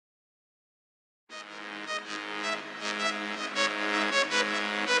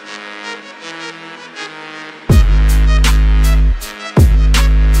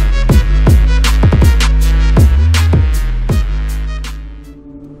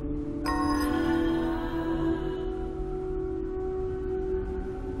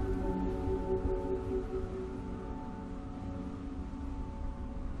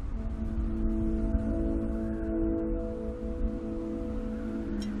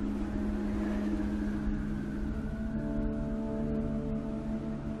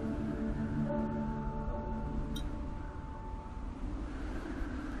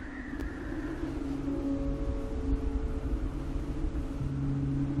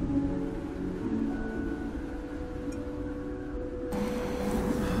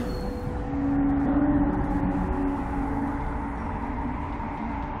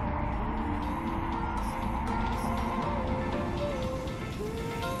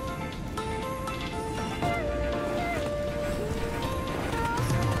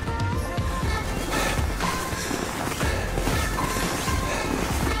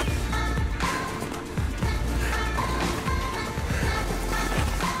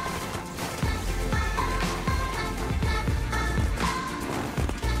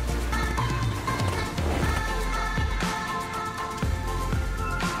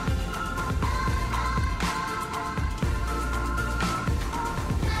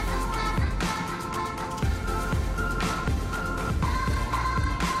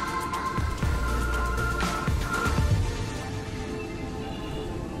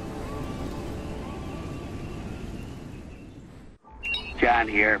on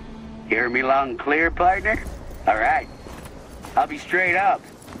here. Hear me loud and clear, partner? All right. I'll be straight up.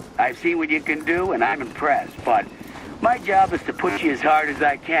 I've seen what you can do, and I'm impressed, but my job is to push you as hard as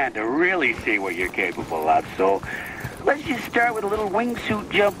I can to really see what you're capable of, so let's just start with a little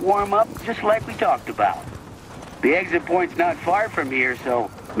wingsuit jump warm-up, just like we talked about. The exit point's not far from here, so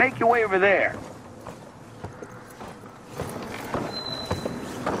make your way over there.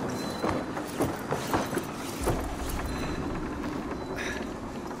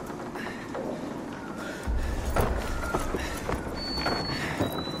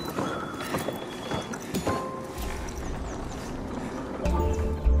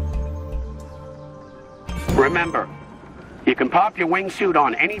 Remember, you can pop your wingsuit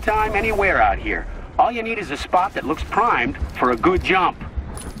on anytime, anywhere out here. All you need is a spot that looks primed for a good jump.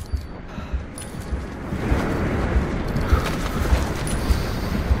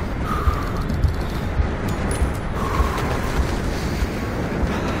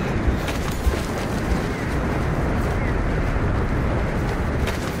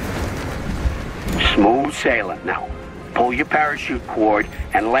 Smooth sailing. Now, pull your parachute cord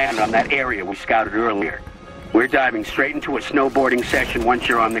and land on that area we scouted earlier. We're diving straight into a snowboarding session once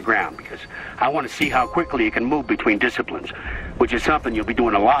you're on the ground, because I want to see how quickly you can move between disciplines, which is something you'll be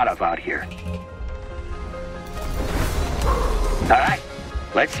doing a lot of out here. All right,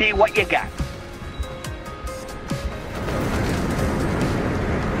 let's see what you got.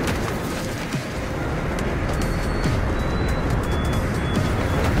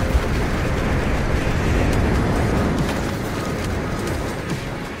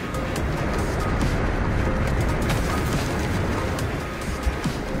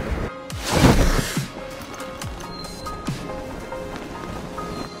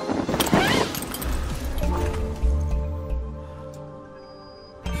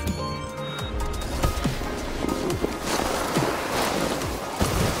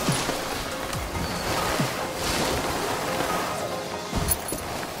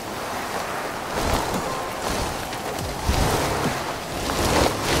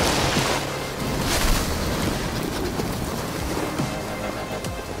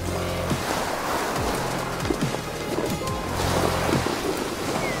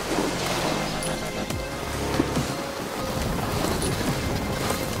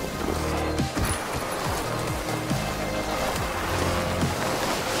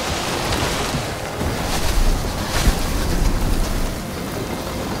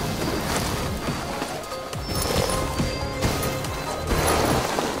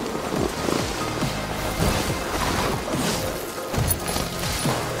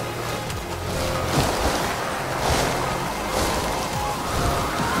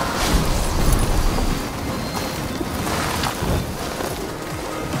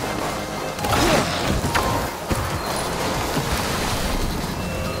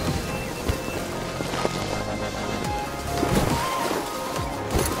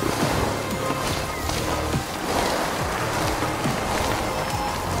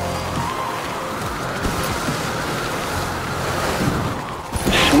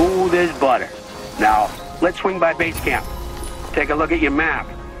 As butter. Now, let's swing by base camp. Take a look at your map.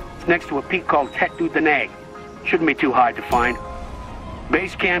 It's next to a peak called Tête du Denay. Shouldn't be too hard to find.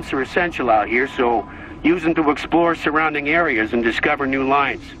 Base camps are essential out here, so use them to explore surrounding areas and discover new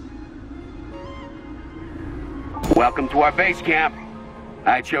lines. Welcome to our base camp.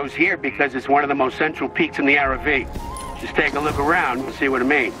 I chose here because it's one of the most central peaks in the RV. Just take a look around and see what I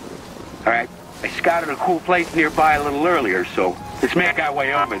mean. All right, I scouted a cool place nearby a little earlier, so let's make our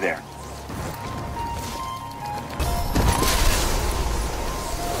way over there.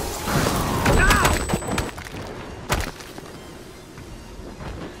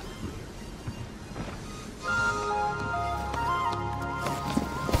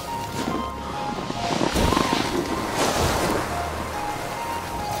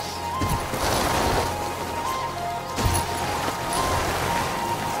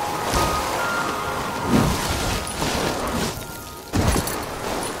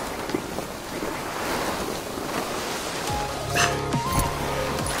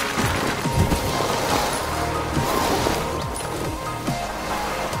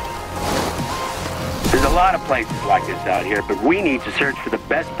 A lot of places like this out here, but we need to search for the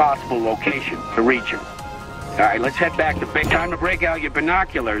best possible location to reach them. All right, let's head back to base. Time to break out your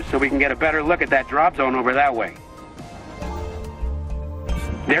binoculars so we can get a better look at that drop zone over that way.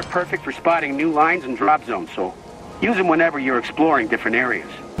 They're perfect for spotting new lines and drop zones, so use them whenever you're exploring different areas.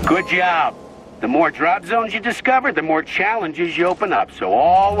 Good job. The more drop zones you discover, the more challenges you open up, so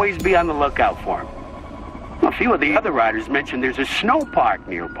always be on the lookout for them. A few of the other riders mentioned there's a snow park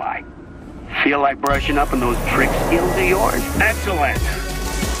nearby. Feel like brushing up on those trick skills of yours? Excellent.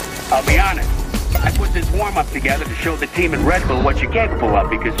 I'll be honest. I put this warm-up together to show the team in Red Bull what you're capable of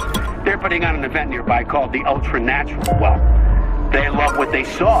because they're putting on an event nearby called the Ultra Natural. Well, they love what they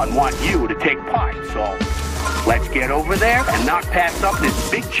saw and want you to take part, so let's get over there and not pass up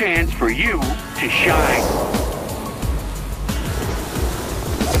this big chance for you to shine.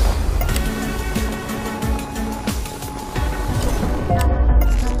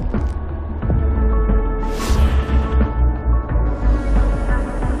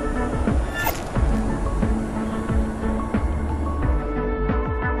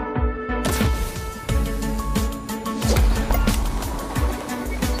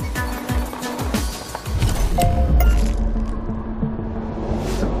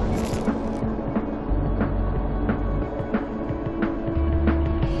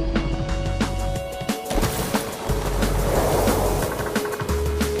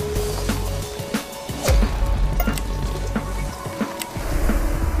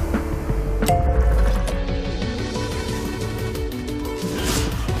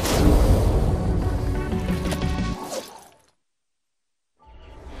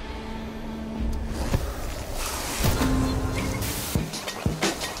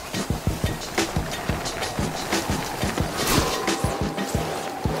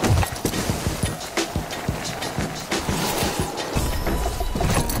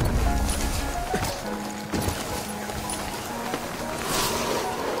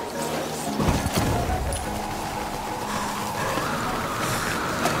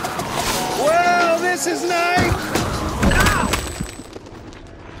 This is nice!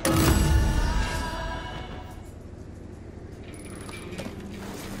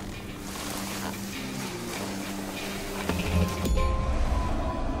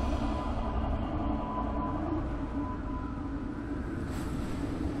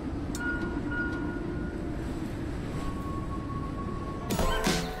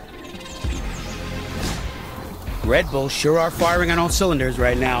 Red Bull sure are firing on all cylinders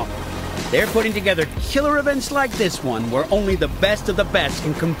right now. They're putting together killer events like this one where only the best of the best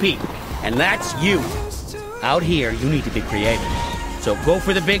can compete. And that's you. Out here, you need to be creative. So go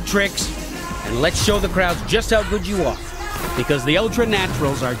for the big tricks, and let's show the crowds just how good you are. Because the Ultra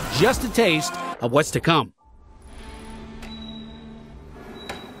Naturals are just a taste of what's to come.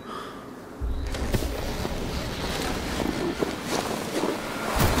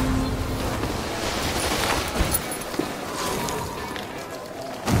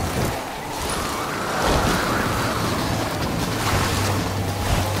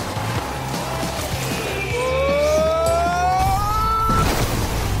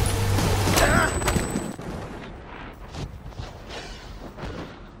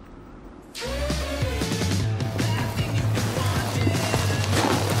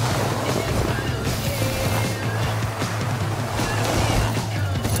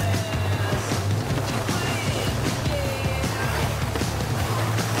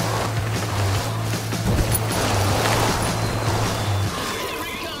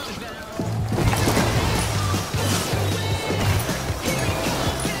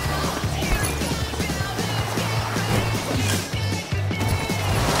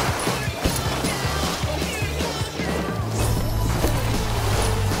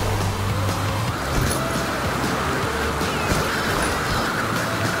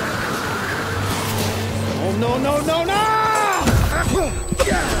 No, no, no, no!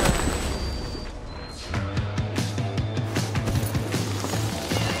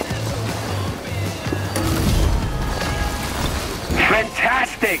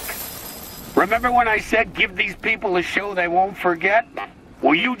 Fantastic! Remember when I said give these people a show they won't forget?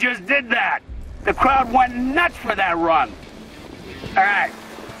 Well, you just did that. The crowd went nuts for that run. All right,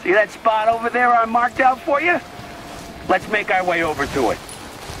 see that spot over there I marked out for you? Let's make our way over to it.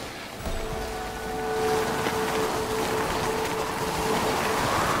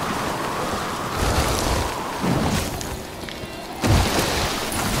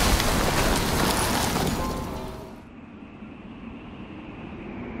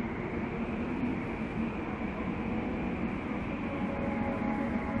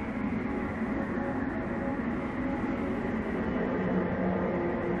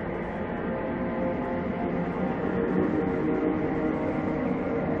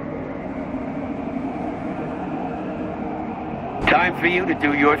 Time for you to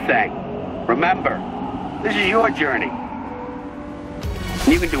do your thing. Remember, this is your journey.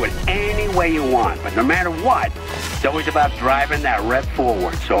 You can do it any way you want, but no matter what, it's always about driving that rev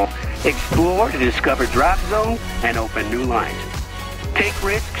forward. So explore to discover drop zone and open new lines. Take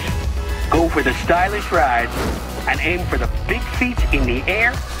risks, go for the stylish rides, and aim for the big feats in the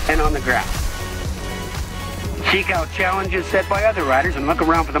air and on the ground. Seek out challenges set by other riders and look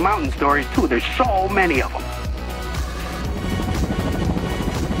around for the mountain stories, too. There's so many of them.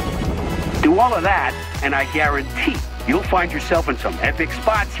 Do all of that, and I guarantee you'll find yourself in some epic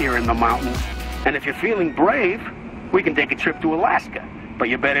spots here in the mountains. And if you're feeling brave, we can take a trip to Alaska. But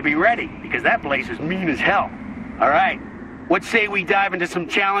you better be ready, because that place is mean as hell. All right, what say we dive into some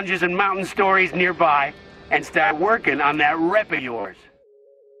challenges and mountain stories nearby and start working on that rep of yours?